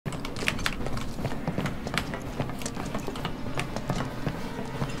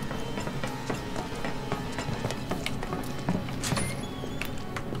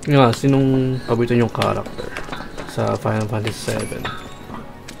Nga, sinong paborito yung character sa Final Fantasy VII?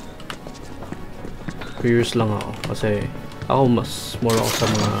 Curious lang ako kasi ako mas more ako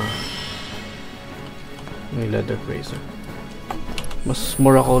sa mga may leather crazer. Mas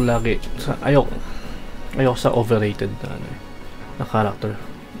more ako lagi sa ayok sa overrated na character,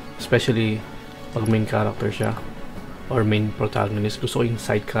 especially pag main character siya or main protagonist. Gusto ko yung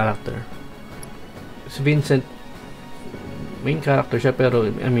side character. Si Vincent main character siya pero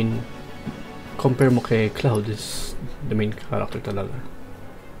I mean compare mo kay Cloud is the main character talaga.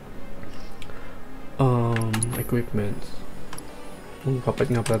 Equipment.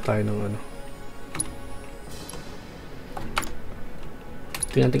 Kapat nga pala tayo ng ano.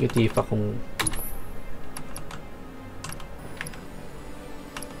 Tingnan natin kay Tifa kung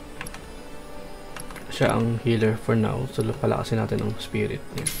siya ang healer for now. So palakasin natin ang spirit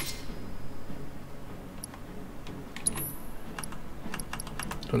niya.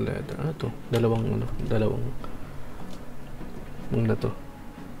 Ito leather. Ano to? Dalawang na to.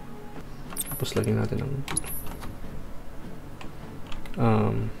 Tapos lagyan natin ng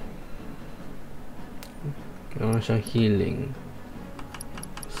kailangan siyang healing.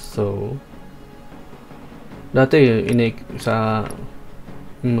 So dati sa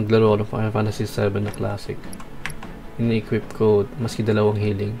maglaro ako ng Final Fantasy VII na classic, ini-equip ko maski dalawang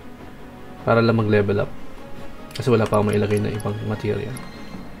healing para lang mag-level up kasi wala pa akong mailagay na ibang material.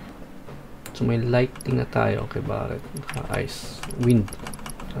 So may lighting na tayo. Okay, bakit? Ice, wind.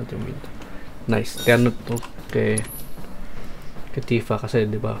 Wind. Nice. Terno to kay Tifa kasi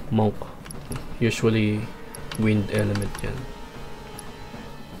 'di ba monk, usually wind element yan.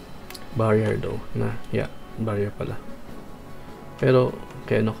 Barrier daw na, yeah, barrier pala. Pero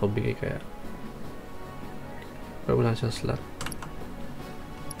kaya ano ko bigay kaya? Pero wala siyang slot.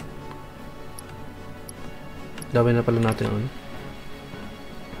 Dami na pala natin on.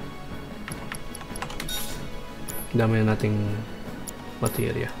 Dami na nating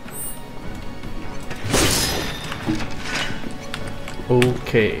materia.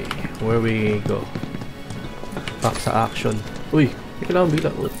 Okay, where we go? Back sa action. Uy, hindi ka lang bigla.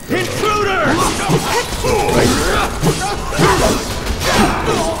 Intruder! Right.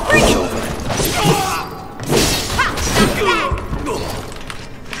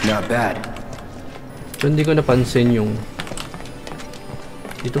 Not bad. So hindi ko napansin yung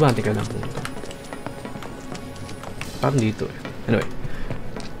dito ba natin ka lang pumunta? Parang dito eh. Anyway.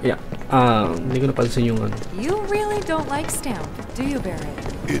 Yeah. Hindi ko napansin yung ano. You really don't like stamp, do you, Barret?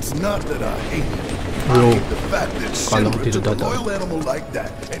 It's not that I hate it. Bro, I hate the fact that Shinra took a loyal animal like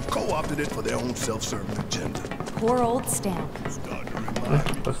that and co-opted it for their own self-serving agenda. Poor old stamp.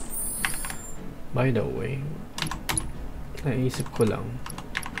 By the way, naisip ko lang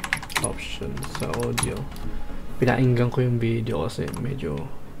options sa audio. Pinainggan ko yung video kasi medyo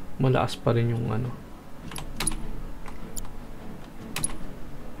malakas pa rin yung ano.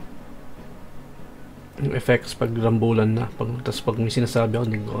 Yung effects pag rambulan na, tas pag may sinasabi ako,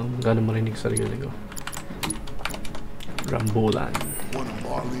 hindi ko gano'n marinig sa sarili ko. Rambulan.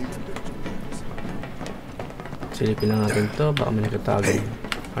 Silipin lang natin to, baka may nagkatago.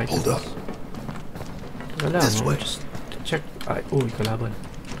 Hold up. Wala, no? Just check. Ay, uy, kalaban.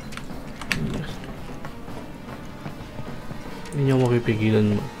 Yes. Hindi nyo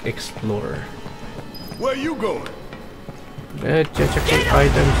mapipigilan mag-explore. Where you going? Check yung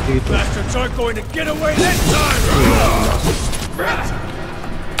items dito. Bastards aren't going to get away this time! Wala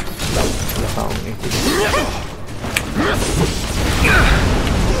pa akong 18.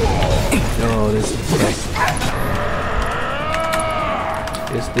 No, this is like...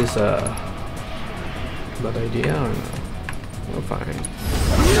 Is this a bad idea or no? We're fine.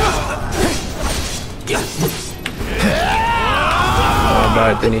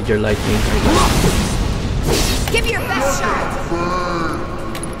 But I need your lightning. Give your best shot.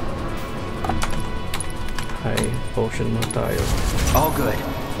 Hi, potion mo tayo. All good.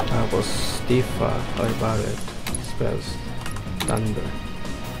 Tapos Tifa, ay Barret, spells, thunder.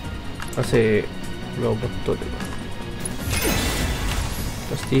 Kasi robot to, diba?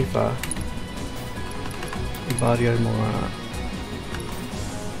 Tapos Tifa, i-barrier mo nga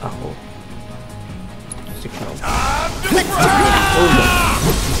ako. Si Cloud. Oh no!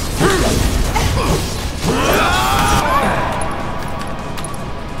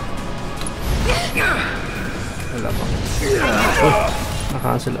 Wala bang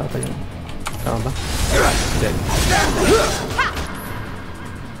naka-cancel ata yun. Tama ba? Dead.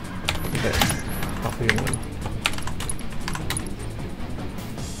 Dead. Ako yung ano.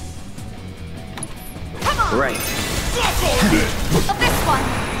 Right. Of this one.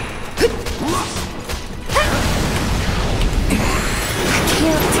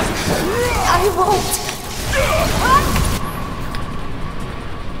 can't. I won't.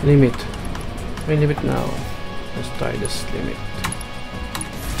 Limit. May limit now. Let's try this limit.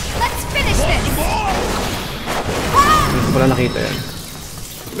 Let's finish this. Hindi ko pala nakita yan.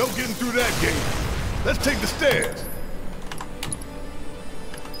 No getting through that gate. Let's take the stairs.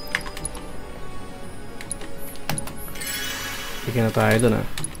 Bigyan na tayo dun, ah.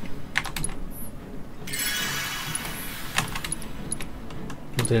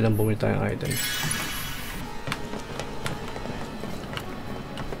 Buti lang bumili tayong items.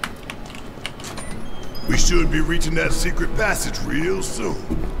 We should be reaching that secret passage real soon.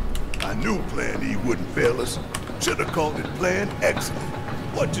 I knew Plan E wouldn't fail us. Should have called it Plan Excellent.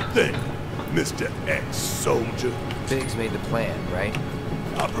 What'd you think, Mr. Ex-Soldier? Biggs made the plan, right?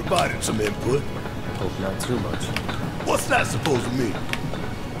 I provided some input. Hope not too much. What's that supposed to mean?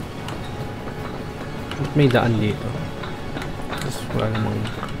 May daan dito. Tapos wala namang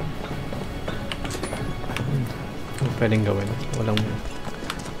pwedeng gawin. Walang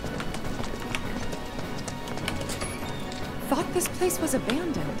Thought this place was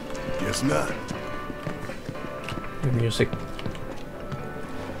abandoned. Guess not. may music.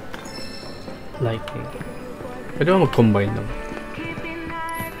 Lighting. Pwede ba mag-combine lang?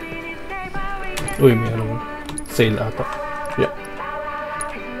 Uy, mayroong sale ata. Yeah.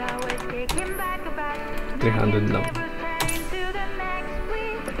 300 lang.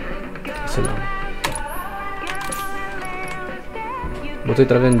 Isa lang. Buti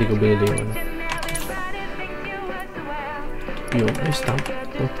talaga hindi ko binili yung ano. Yung stamp.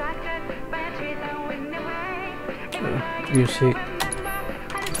 Oh. Music.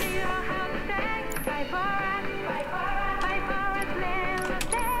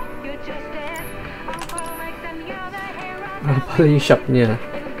 Ano pala yung shop niya?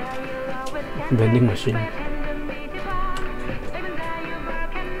 Vending machine.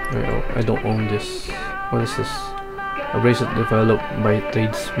 I don't own this. What is this? A bracelet developed by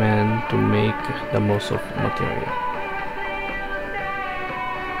tradesmen to make the most of material.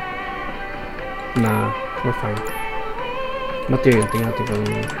 Nah, we're fine. Material, tingnan natin kung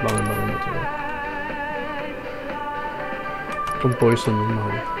bangon-bangon material. Kung poison yung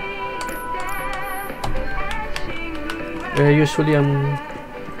mahal. Usually ang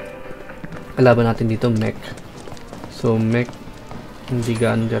kalaban natin dito mech. So mech hindi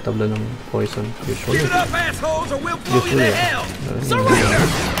gaano tatabla ng poison usually. Usually.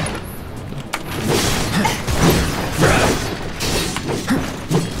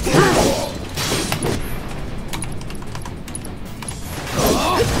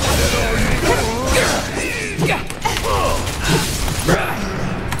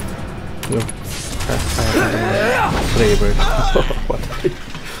 Rebirth.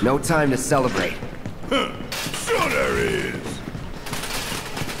 No time to celebrate. Sure there is.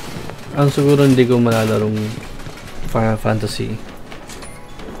 Ang siguro hindi ko malalarong Final Fantasy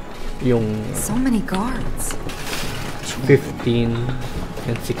yung So many guards. 15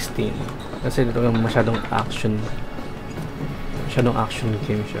 and 16 kasi dito masyadong action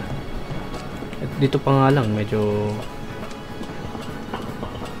game siya. At dito pa nga lang medyo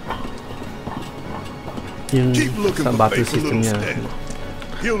yung sa battle system niya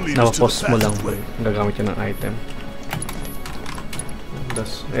napapause mo lang kung gagamit ka ng item.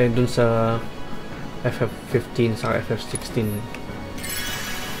 Das, dun sa FF15 sa FF16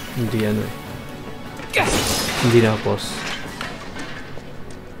 hindi ano hindi na-pause.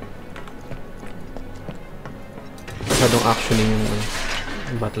 Masyadong actioning yung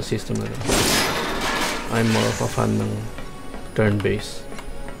battle system na rin. I'm more of a fan ng turn-based.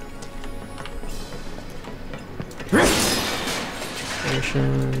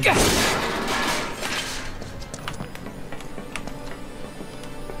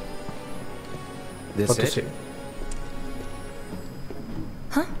 This it?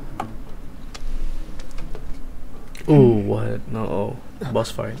 Huh? Ooh, what? No, boss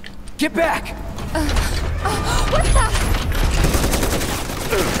fight. Get back! What the?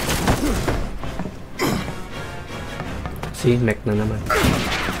 See, mech na naman.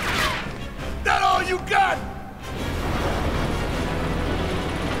 That all you got?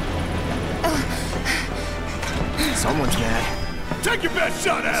 Someone's mad. Take your best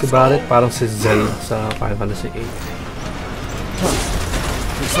shot, Si asshole. Barret parang si Zell sa Final Fantasy VIII.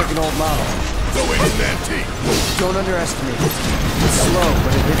 Looks like an old model. Go in an antique. Don't underestimate it. It's slow,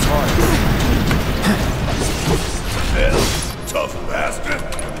 but it hits hard. Hell, tough bastard.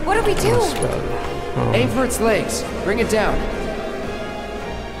 What do we do? Aim for its legs. Bring it down.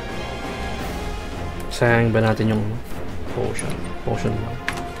 Sayang ba natin yung potion? Potion lang.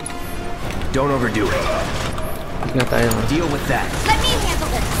 Don't overdo it. Tignan tayo nga. Deal with that. Let me handle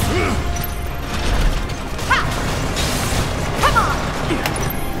this. Ha! Come on.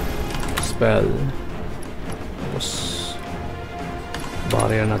 Spell. Tapos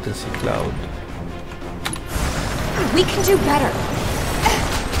barrier natin si Cloud. We can do better.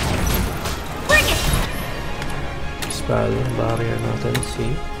 Bring it. Spell. Barrier natin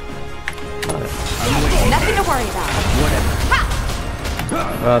si Alright. Nothing to worry about. Whatever. Ha!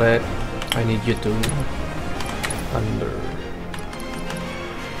 Alright. I need you to thunder.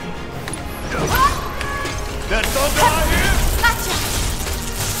 That thunder I hear? Gotcha.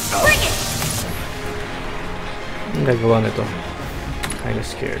 Bring it. Ang gagawa nito. Kinda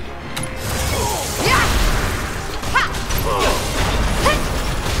scared. Yeah. Ha!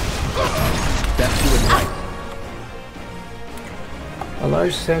 That's you and Mike. A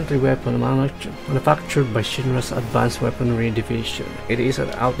large sentry weapon manufactured by Shinra's Advanced Weaponry Division. It is an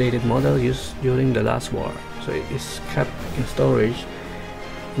outdated model used during the last war, so it is kept in storage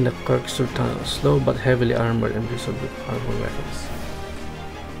in the Kirksur tunnel. Slow but heavily armored and bristled with powerful weapons.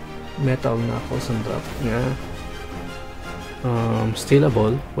 Metal knuckles and drop. Yeah.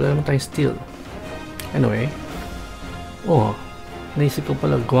 Stealable. Wala naman tayong steal. Anyway. Oh, naisip ko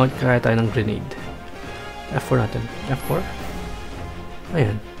pala gawa kaya tayo ng grenade. F4 natin. F4?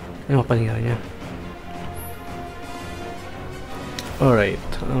 Ayan. Ayan mapalinga niya. Alright.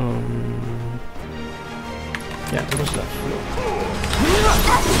 Yeah, tapos lang.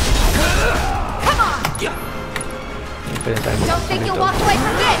 Pwede tayo Don't think you'll walk away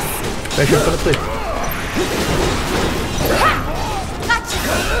from this. Pressure pala ito eh. Gotcha.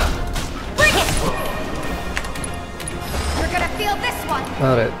 Bring it. You're gonna feel this one.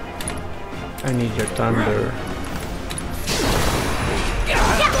 Alright. I need your thunder.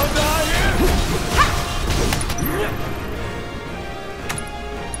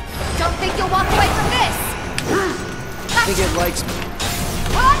 Don't think you'll walk away from this. I think it likes me.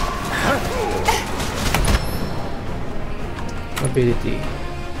 Ability.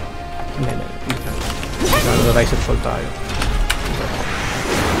 Hindi. Rise and fall tayo.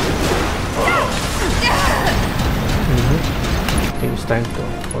 I think it's time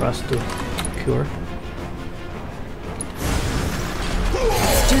for us to cure.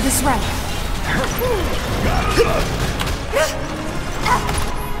 Let's do this right.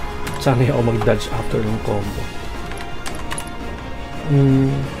 Sana ako mag-dodge after ng combo.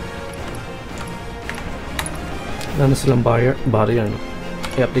 Wala na silang barrier no?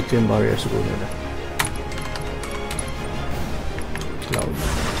 I-update ko yung barrier siguro nila. Cloud.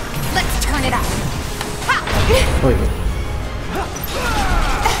 Let's turn it up. Oy.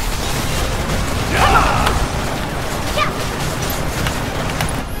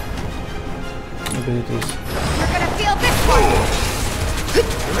 Abilities. You're gonna feel this one.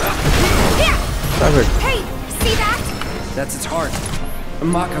 Covered. Hey, see that? That's its heart. A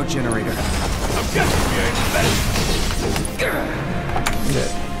Mako generator. I'm guessing you ain't ready. Hindi.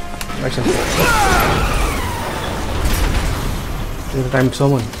 Rise and fall. Hindi na tayo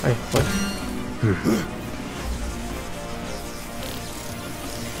mag-summon. Ay, what?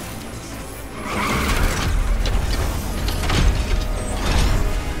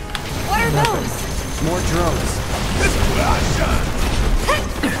 What are those? More drones. This is where I shine.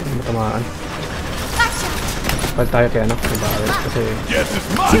 Hindi matamaan. Gotcha. Pag tayo kaya ano, kay Barret kasi Guess it's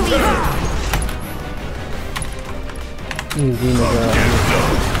my Too easy. turn. hindi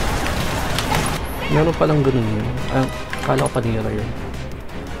meron palang ganun yun. Akala ko panira yun.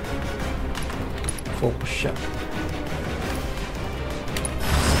 Focus shot.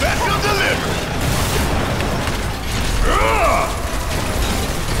 Special delivery.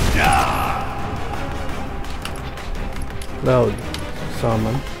 Cloud.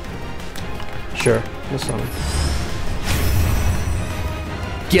 Summon. Sure, let's summon.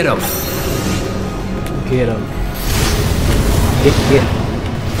 Get him. Get him. Get.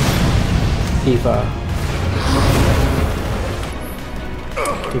 Tifa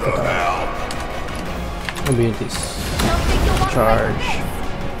tayo. Abilities. Don't think you'll walk away from Charge.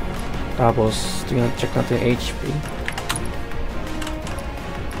 this. Tapos, tingnan, check natin yung HP.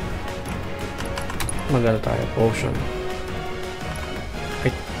 Magano tayo? Potion.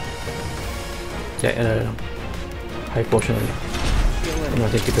 Ay. Yeah, ano lang. High potion na lang. Ano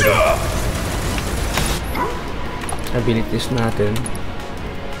natin kita doon. Abilities natin.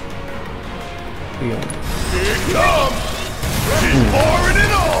 Yun. Here it comes. She's pouring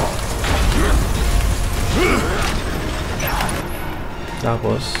it on.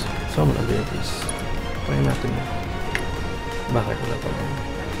 Tapos, summon abilities. Pahin natin yun. Bakit wala pa ba?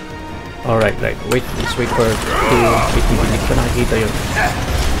 Alright, right. Wait, let's wait for wait, hindi pa nakikita yun.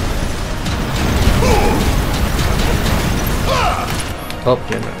 Oh,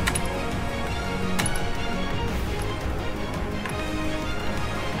 yan na.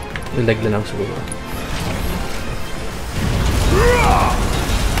 Ilag na lang siguro.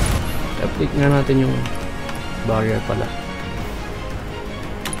 Update nga natin yung barrier pala.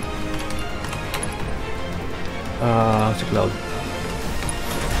 Si Cloud.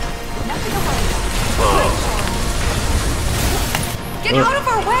 Get out of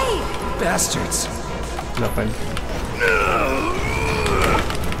our way! Bastards. Lapan.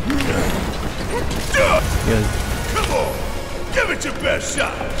 Yun. Come on, give it your best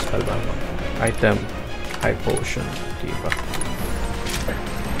shot. Habang. Item. High potion. Diba?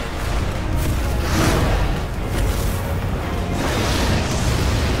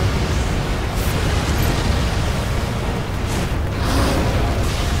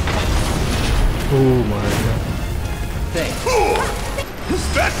 Oh my god. Thanks.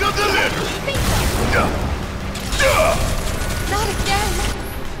 Special delivery. Not again!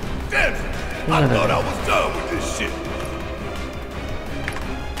 Damn it. I thought I was done with this shit.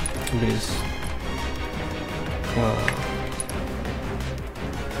 Bilis. Wow.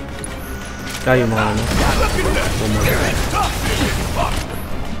 Kaya mga ano. Look at that. Bumalik. Top this fuck.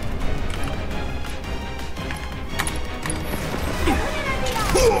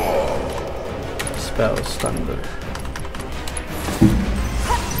 Spells, thunder.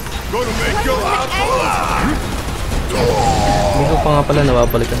 Gonna make your eyes fly. Hindi ko pa nga pala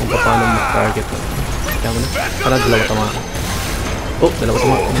nababalikan kung paano mag-target. Kaya mo na. Parang dalawa tama. Oh, dalawa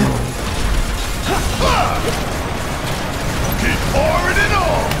tama. Keep pouring it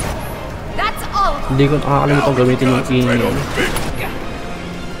on. That's all! Hindi ko nakakalimutan gamitin yung in.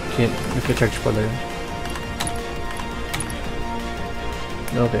 Shit, nagka-charge pala yun.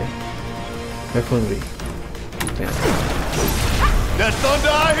 Okay. Weaponry. Ayan. That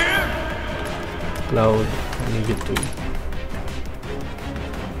thunder I hear? Cloud. I need it to.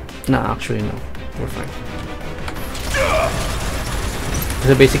 Nah, actually no. We're fine.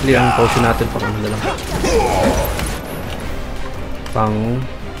 Kasi basically ang potion natin pang ano lang. Pang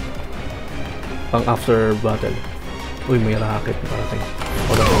after battle. Uy, may rocket parating.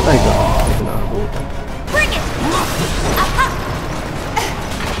 Wala ko. Ay, hindi ko nakabutan. Bring it!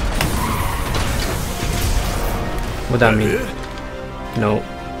 Madami. No.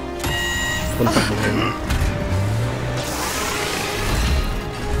 Punta ko rin.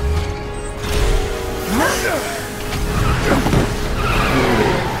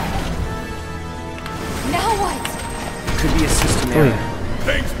 Now what? Could be a system Uy. error.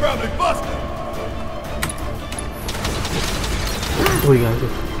 Things probably busted. Uy, gago.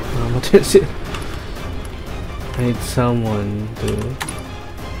 Matay siya. I need someone to...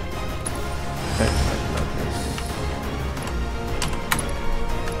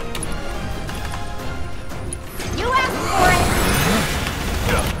 You asked for it!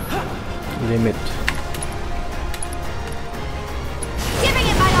 Limit. Giving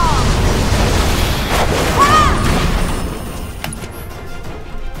it my all! Ah!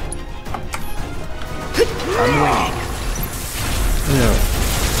 I'm waiting. No.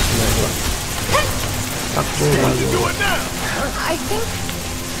 No. Takbo. Do it now. I think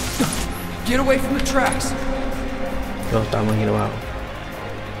Get away from the tracks. So, tamang ginawa ko.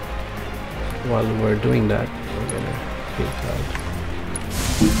 While we're doing that, we're gonna kill Cloud.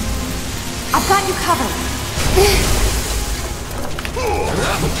 I've got you covered.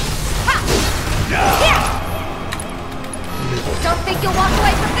 Don't think you'll walk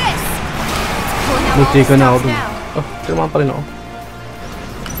away from this. Pulling out all Munti the ka na ako stops dun. now. Oh, tinamaan pa rin ako.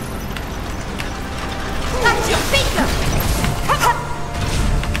 Gotcha, bingo.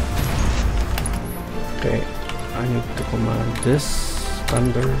 Okay, I need to command this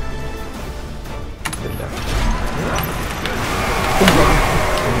thunder. Did that.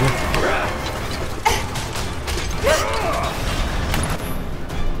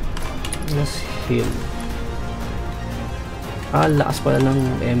 Let's heal. Ah, lakas pala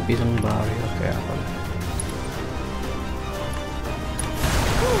ng MP ng barrier, kaya pala.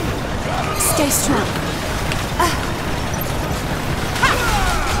 Stay strong.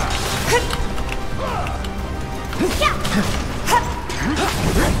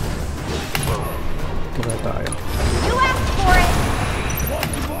 Tira tayo. You asked for it.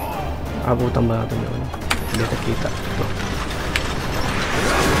 Abutan ba natin yun? Hindi kita. Ito.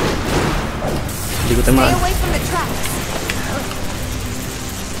 Hindi ko Stay tamaan. away from the tracks.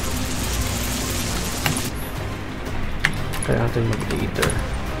 Kaya natin mag-eater.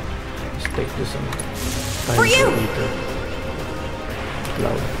 Let's take this on. For you! Eater.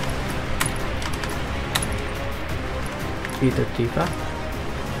 Cloud. Eater Tika.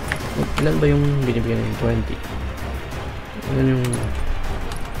 Ilan ba yung binibigyan ng 20? Ilan yung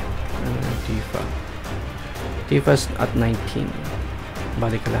Tifa. Tifa's at 19.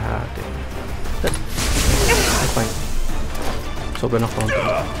 Balik kalahati. That's fine. Sobra na counter.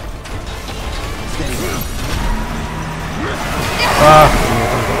 Ah!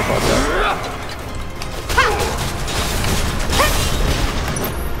 About that.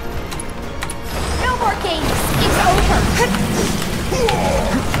 No more games. It's over.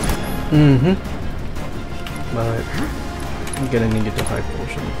 But I'm gonna need you to high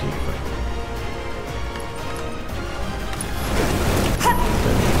potion Tifa.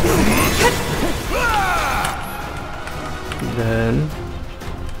 Then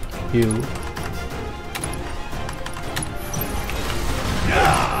you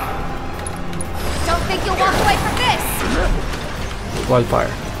Don't think you'll walk away from this.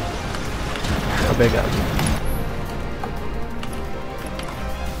 wildfire. Kabega.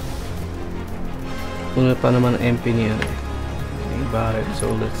 Puno pa naman ang MP niya eh. Got it,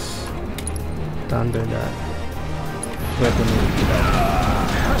 so let's thunder that. Weapon move that.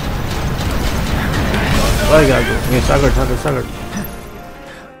 Ay, gago. Okay, staggered.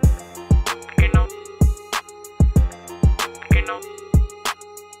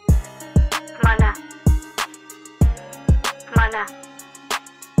 Mana.